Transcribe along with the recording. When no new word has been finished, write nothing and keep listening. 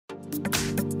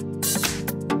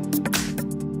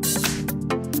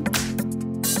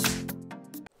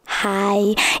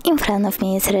Hi, in front of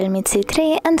me is REALME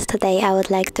C3 and today I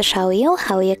would like to show you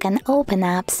how you can open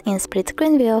apps in split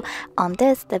screen view on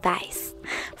this device.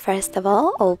 First of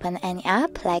all, open any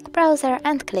app like browser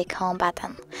and click home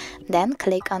button. Then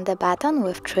click on the button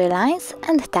with 3 lines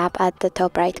and tap at the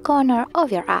top right corner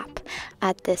of your app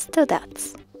at these 2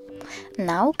 dots.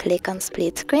 Now click on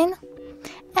split screen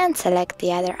and select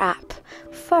the other app,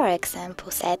 for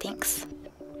example settings.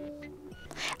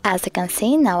 As you can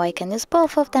see, now I can use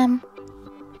both of them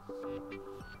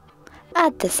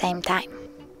at the same time.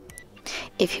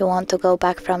 If you want to go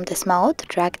back from this mode,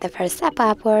 drag the first app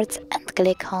upwards and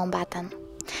click home button.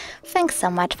 Thanks so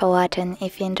much for watching.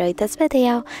 If you enjoyed this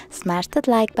video, smash that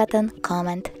like button,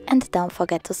 comment and don't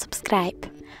forget to subscribe.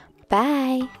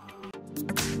 Bye!